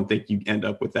just don't think you end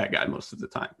up with that guy most of the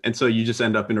time. And so you just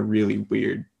end up in a really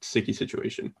weird, sticky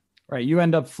situation. Right. You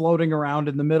end up floating around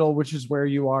in the middle, which is where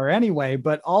you are anyway.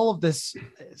 But all of this,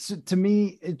 to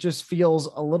me, it just feels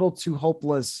a little too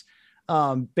hopeless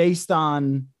based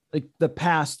on like the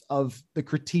past of the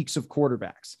critiques of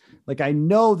quarterbacks. Like, I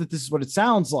know that this is what it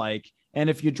sounds like. And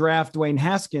if you draft Dwayne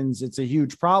Haskins, it's a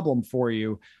huge problem for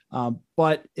you.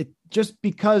 But it just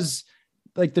because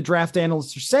like the draft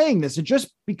analysts are saying this, and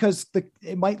just because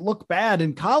it might look bad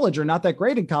in college or not that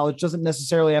great in college doesn't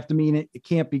necessarily have to mean it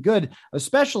can't be good.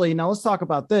 Especially now, let's talk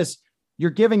about this. You're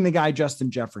giving the guy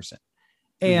Justin Jefferson.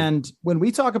 And when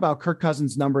we talk about Kirk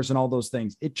Cousins' numbers and all those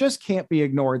things, it just can't be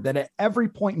ignored that at every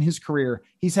point in his career,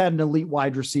 he's had an elite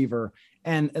wide receiver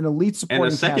and an elite supporting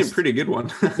and a second cast. Pretty good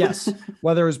one. Yes.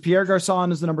 Whether it was Pierre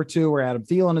Garçon as the number 2 or Adam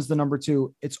Thielen as the number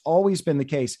 2, it's always been the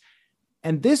case.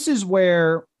 And this is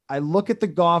where I look at the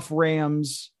Goff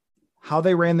Rams, how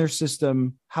they ran their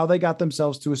system, how they got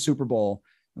themselves to a Super Bowl.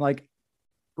 Like,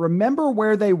 remember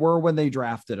where they were when they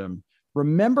drafted him.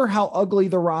 Remember how ugly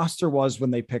the roster was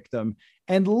when they picked him.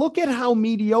 And look at how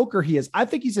mediocre he is. I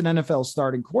think he's an NFL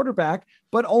starting quarterback,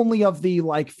 but only of the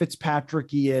like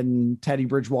Fitzpatrick-ian, Teddy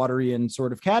Bridgewater-ian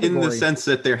sort of category. In the sense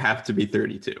that there have to be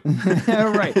 32.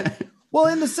 Right. Well,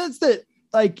 in the sense that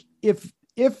like, if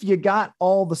you got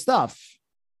all the stuff,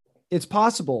 it's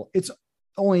possible. It's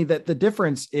only that the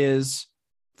difference is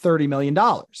 $30 million,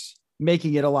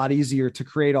 making it a lot easier to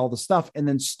create all the stuff and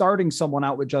then starting someone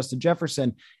out with Justin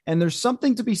Jefferson. And there's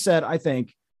something to be said, I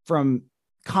think, from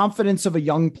confidence of a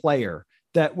young player,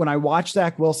 that when I watch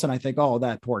Zach Wilson, I think, oh,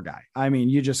 that poor guy. I mean,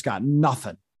 you just got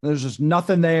nothing. There's just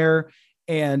nothing there.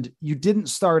 And you didn't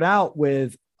start out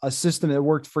with a system that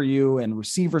worked for you and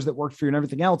receivers that worked for you and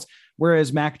everything else.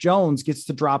 Whereas Mac Jones gets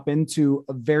to drop into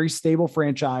a very stable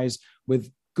franchise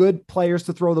with good players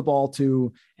to throw the ball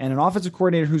to and an offensive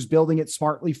coordinator who's building it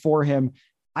smartly for him.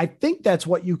 I think that's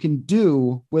what you can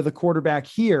do with a quarterback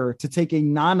here, to take a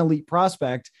non-elite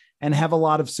prospect and have a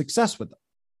lot of success with them.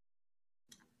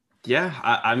 Yeah.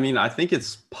 I mean, I think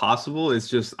it's possible. It's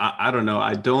just, I don't know.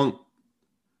 I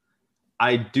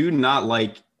do not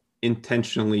like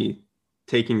intentionally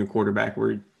taking a quarterback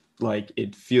where like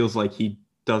it feels like he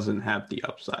doesn't have the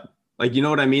upside. Like, you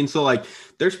know what I mean? So like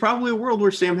there's probably a world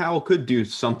where Sam Howell could do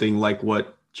something like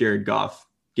what Jared Goff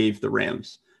gave the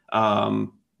Rams.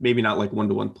 Maybe not like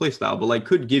one-to-one play style, but like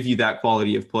could give you that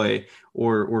quality of play,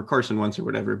 or Carson Wentz or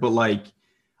whatever. But like,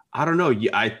 I don't know.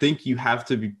 I think you have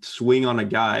to swing on a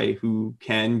guy who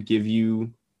can give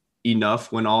you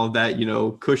enough when all of that,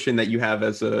 cushion that you have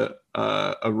as a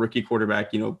rookie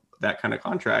quarterback, that kind of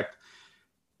contract.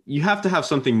 You have to have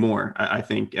something more, I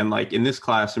think. And like in this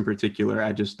class in particular,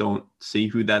 I just don't see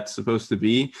who that's supposed to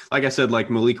be. Like I said, like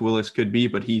Malik Willis could be,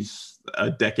 but he's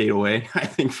a decade away, I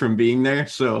think, from being there.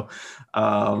 So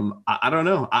I don't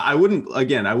know. I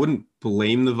wouldn't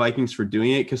blame the Vikings for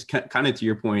doing it, because kind of to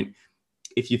your point,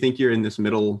 if you think you're in this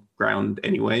middle ground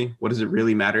anyway, what does it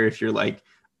really matter if you're like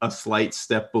a slight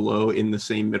step below in the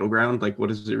same middle ground? Like, what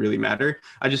does it really matter?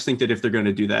 I just think that if they're going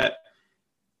to do that,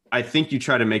 I think you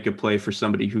try to make a play for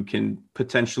somebody who can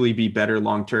potentially be better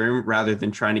long-term, rather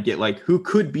than trying to get like who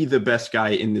could be the best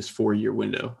guy in this 4-year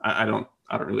window. I don't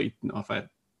really know if I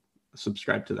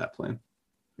subscribe to that plan.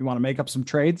 You want to make up some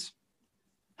trades?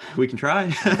 We can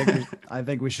try. I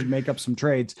think we should make up some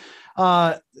trades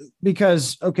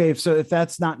because, okay, so if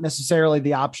that's not necessarily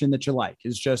the option that you like,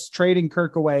 is just trading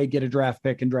Kirk away, get a draft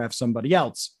pick and draft somebody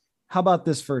else. How about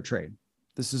this for a trade?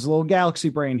 This is a little galaxy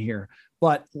brain here,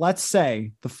 but let's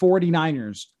say the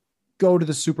 49ers go to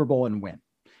the Super Bowl and win.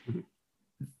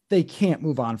 They can't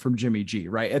move on from Jimmy G,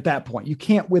 right? At that point, you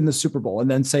can't win the Super Bowl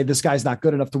and then say this guy's not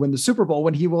good enough to win the Super Bowl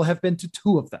when he will have been to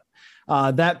 2 of them.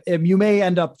 That you may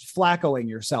end up Flaccoing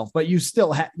yourself, but you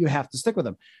still you have to stick with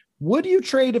him. Would you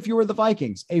trade, if you were the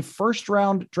Vikings, a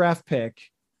first-round draft pick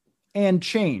and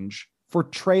change for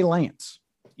Trey Lance?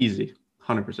 Easy,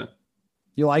 100%.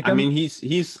 You like him? I mean,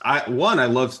 I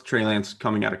loved Trey Lance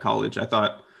coming out of college. I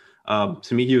thought,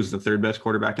 to me, he was the 3rd best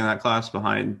quarterback in that class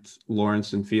behind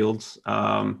Lawrence and Fields.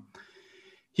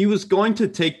 He was going to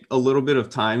take a little bit of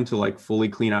time to like fully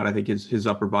clean out, I think, his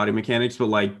upper body mechanics, but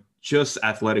like just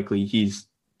athletically, he's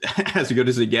as good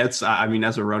as it gets. I mean,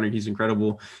 as a runner, he's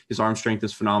incredible. His arm strength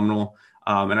is phenomenal.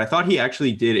 And I thought he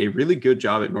actually did a really good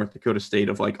job at North Dakota State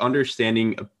of like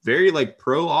understanding a very like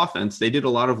pro offense. They did a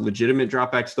lot of legitimate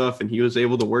drop back stuff, and he was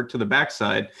able to work to the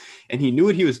backside, and he knew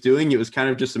what he was doing. It was kind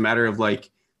of just a matter of like,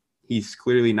 he's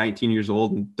clearly 19 years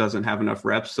old and doesn't have enough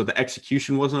reps. So the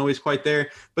execution wasn't always quite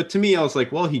there. But to me, I was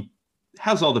like, well, he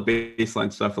has all the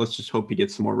baseline stuff. Let's just hope he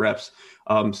gets some more reps.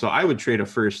 So I would trade a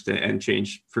first and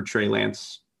change for Trey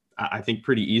Lance, I think,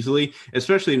 pretty easily,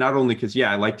 especially not only because,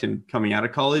 I liked him coming out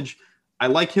of college. I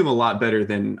like him a lot better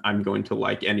than I'm going to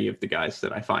like any of the guys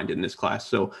that I find in this class.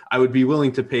 So I would be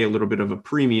willing to pay a little bit of a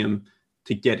premium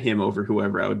to get him over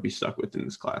whoever I would be stuck with in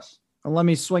this class. Let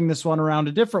me swing this one around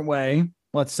a different way.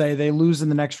 Let's say they lose in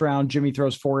the next round. Jimmy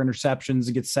throws 4 interceptions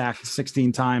and gets sacked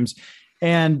 16 times.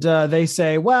 And they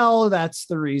say, well, that's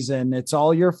the reason. It's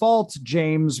all your fault,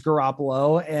 James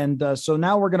Garoppolo. And so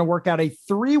now we're going to work out a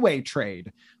 3-way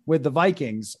trade with the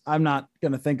Vikings. I'm not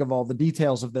going to think of all the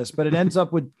details of this, but it ends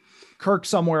up with Kirk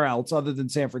somewhere else other than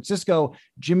San Francisco,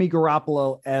 Jimmy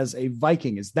Garoppolo as a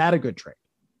Viking. Is that a good trade?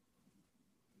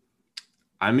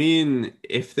 I mean,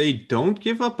 if they don't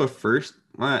give up a first,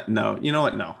 no, you know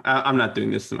what? No, I'm not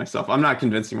doing this to myself. I'm not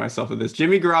convincing myself of this.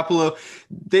 Jimmy Garoppolo,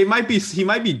 he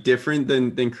might be different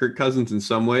than Kirk Cousins in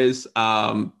some ways.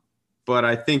 But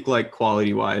I think like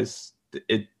quality wise,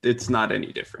 it's not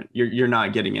any different. You're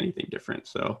not getting anything different.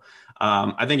 So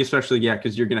I think especially,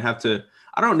 because you're going to have to,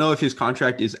 I don't know if his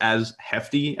contract is as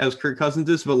hefty as Kirk Cousins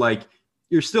is, but like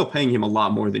you're still paying him a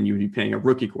lot more than you would be paying a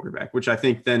rookie quarterback, which I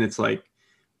think then it's like,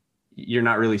 you're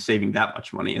not really saving that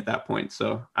much money at that point.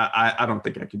 So I don't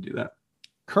think I could do that.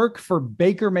 Kirk for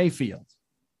Baker Mayfield.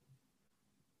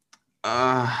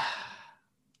 I'm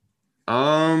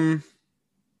to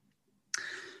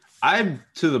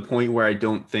the point where I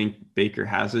don't think Baker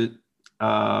has it.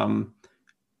 But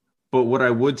what I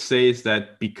would say is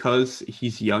that because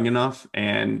he's young enough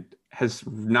and has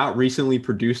not recently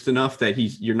produced enough that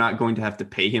you're not going to have to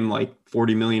pay him like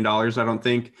 $40 million. I don't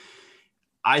think.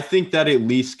 I think that at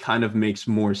least kind of makes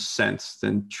more sense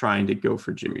than trying to go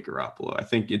for Jimmy Garoppolo. I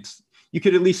think you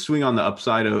could at least swing on the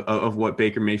upside of what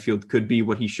Baker Mayfield could be,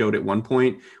 what he showed at one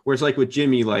point. Whereas like with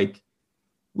Jimmy, like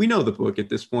we know the book at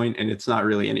this point, and it's not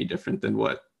really any different than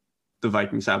what the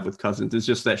Vikings have with Cousins. It's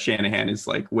just that Shanahan is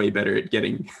like way better at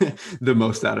getting the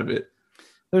most out of it.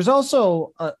 There's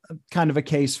also a kind of a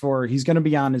case for he's going to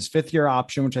be on his 5th-year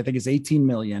option, which I think is $18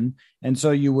 million. And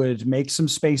so you would make some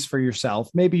space for yourself.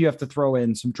 Maybe you have to throw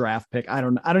in some draft pick. I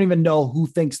don't even know who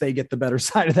thinks they get the better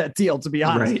side of that deal, to be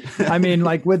honest. Right. I mean,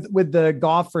 like with the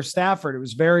Goff for Stafford, it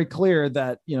was very clear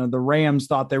that, the Rams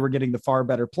thought they were getting the far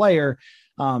better player.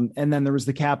 And then there was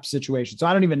the cap situation. So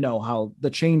I don't even know how the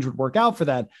change would work out for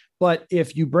that. But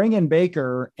if you bring in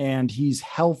Baker and he's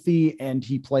healthy and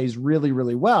he plays really,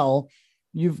 really well,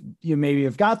 you maybe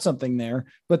have got something there.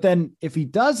 But then if he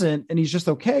doesn't and he's just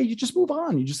okay, you just move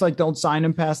on. You just like don't sign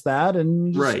him past that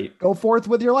and just go forth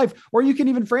with your life. Or you can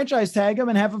even franchise tag him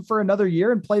and have him for another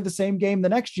year and play the same game the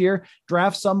next year,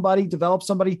 draft somebody, develop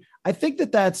somebody. I think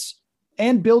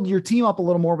and build your team up a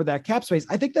little more with that cap space.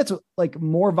 I think that's like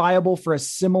more viable for a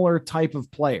similar type of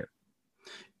player.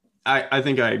 I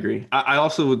think I agree. I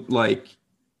also would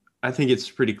I think it's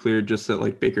pretty clear just that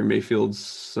like Baker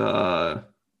Mayfield's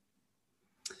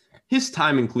his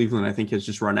time in Cleveland, I think, has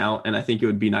just run out. And I think it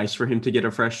would be nice for him to get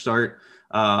a fresh start.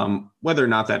 Whether or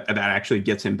not that actually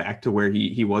gets him back to where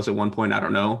he was at one point, I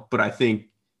don't know. But I think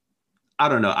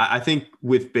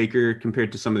with Baker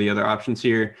compared to some of the other options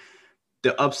here,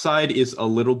 the upside is a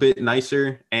little bit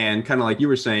nicer. And kind of like you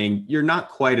were saying, you're not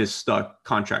quite as stuck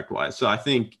contract wise. So I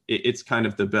think it's kind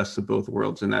of the best of both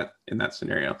worlds in that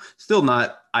scenario. Still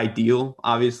not ideal.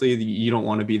 Obviously, you don't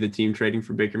want to be the team trading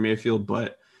for Baker Mayfield,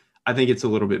 but I think it's a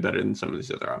little bit better than some of these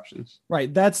other options.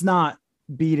 Right. That's not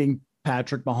beating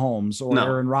Patrick Mahomes or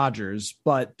Aaron Rodgers,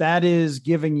 but that is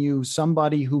giving you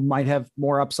somebody who might have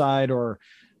more upside or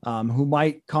who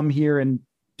might come here and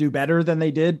do better than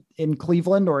they did in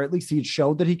Cleveland, or at least he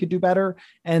showed that he could do better,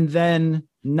 and then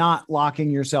not locking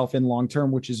yourself in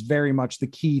long-term, which is very much the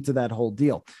key to that whole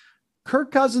deal.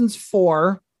 Kirk Cousins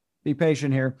 4, be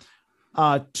patient here,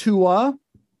 Tua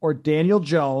or Daniel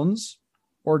Jones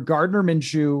or Gardner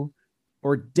Minshew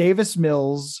or Davis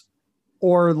Mills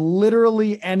or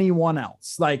literally anyone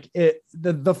else, like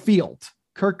the field.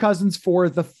 Kirk Cousins for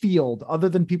the field, other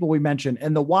than people we mentioned.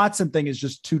 And the Watson thing is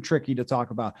just too tricky to talk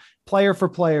about. Player for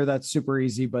player, that's super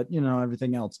easy, but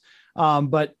everything else.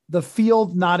 But the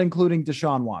field, not including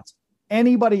Deshaun Watson.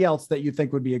 Anybody else that you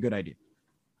think would be a good idea?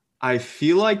 I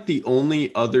feel like the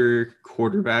only other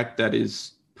quarterback that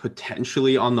is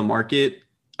potentially on the market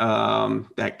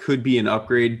that could be an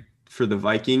upgrade for the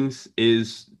Vikings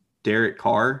is Derek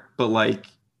Carr, but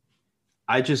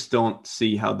I just don't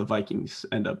see how the Vikings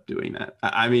end up doing that.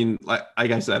 I mean, like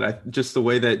I said, just the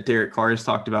way that Derek Carr has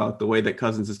talked about, the way that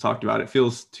Cousins has talked about, it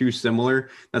feels too similar.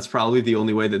 That's probably the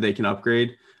only way that they can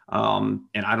upgrade. And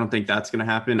I don't think that's going to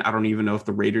happen. I don't even know if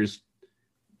the Raiders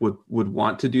would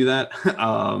want to do that.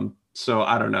 So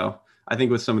I don't know. I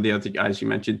think with some of the other guys you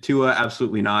mentioned, Tua,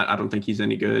 absolutely not. I don't think he's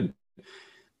any good.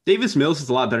 Davis Mills is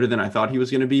a lot better than I thought he was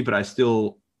going to be, but I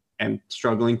still am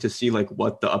struggling to see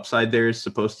what the upside there is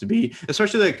supposed to be,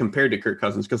 especially compared to Kirk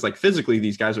Cousins, because physically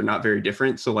these guys are not very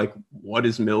different. So what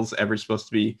is Mills ever supposed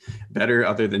to be better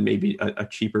other than maybe a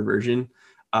cheaper version?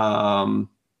 I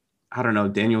don't know.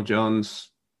 Daniel Jones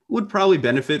would probably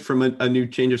benefit from a new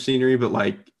change of scenery, but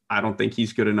I don't think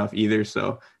he's good enough either.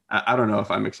 So I don't know if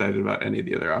I'm excited about any of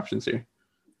the other options here.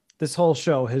 This whole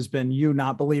show has been you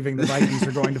not believing the Vikings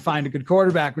are going to find a good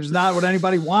quarterback, which is not what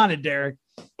anybody wanted, Derek.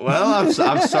 Well,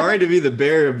 I'm sorry to be the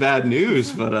bearer of bad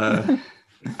news, but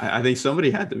I think somebody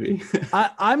had to be.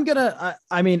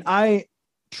 I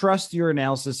trust your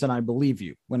analysis and I believe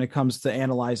you when it comes to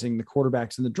analyzing the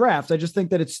quarterbacks in the draft. I just think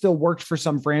that it still worked for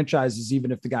some franchises,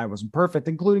 even if the guy wasn't perfect,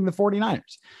 including the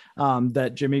 49ers,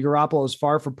 that Jimmy Garoppolo is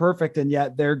far from perfect. And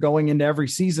yet they're going into every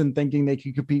season thinking they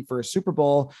can compete for a Super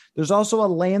Bowl. There's also a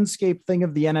landscape thing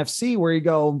of the NFC where you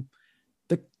go,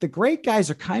 the great guys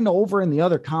are kind of over in the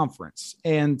other conference.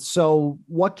 And so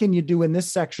what can you do in this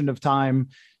section of time?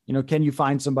 Can you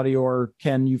find somebody, or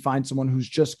can you find someone who's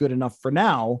just good enough for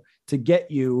now to get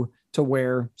you to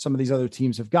where some of these other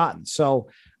teams have gotten? So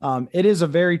it is a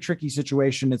very tricky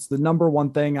situation. It's the number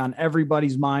one thing on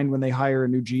everybody's mind when they hire a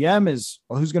new GM is,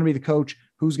 well, who's going to be the coach?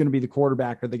 Who's going to be the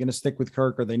quarterback? Are they going to stick with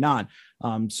Kirk? Or are they not?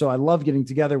 So I love getting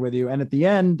together with you. And at the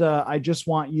end, I just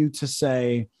want you to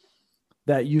say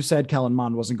that you said Kellen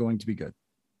Mond wasn't going to be good.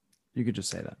 You could just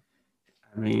say that.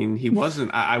 I mean, he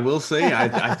wasn't. I will say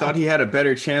I thought he had a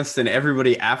better chance than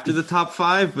everybody after the top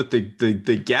 5, but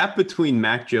the gap between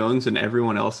Mac Jones and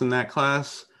everyone else in that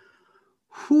class,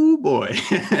 whoo boy,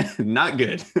 not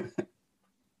good.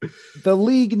 The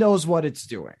league knows what it's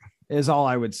doing, is all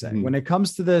I would say. When it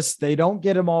comes to this, they don't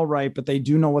get them all right, but they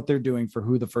do know what they're doing for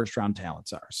who the first round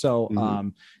talents are.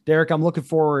 So Derek, I'm looking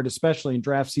forward, especially in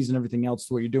draft season, everything else,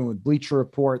 to what you're doing with Bleacher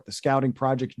Report, the scouting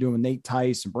project you're doing with Nate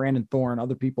Tice and Brandon Thorne,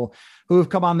 other people who have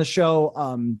come on the show.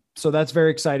 So that's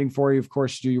very exciting for you. Of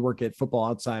course, you do your work at Football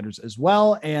Outsiders as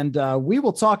well. And we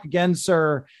will talk again,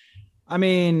 sir. I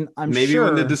mean, maybe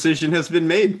when the decision has been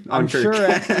made on Kirk. Sure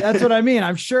that's what I mean.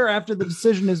 I'm sure after the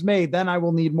decision is made, then I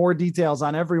will need more details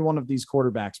on every one of these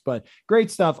quarterbacks. But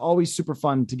great stuff. Always super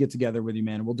fun to get together with you,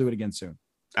 man. We'll do it again soon.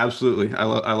 Absolutely. I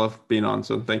love being on.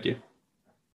 So thank you.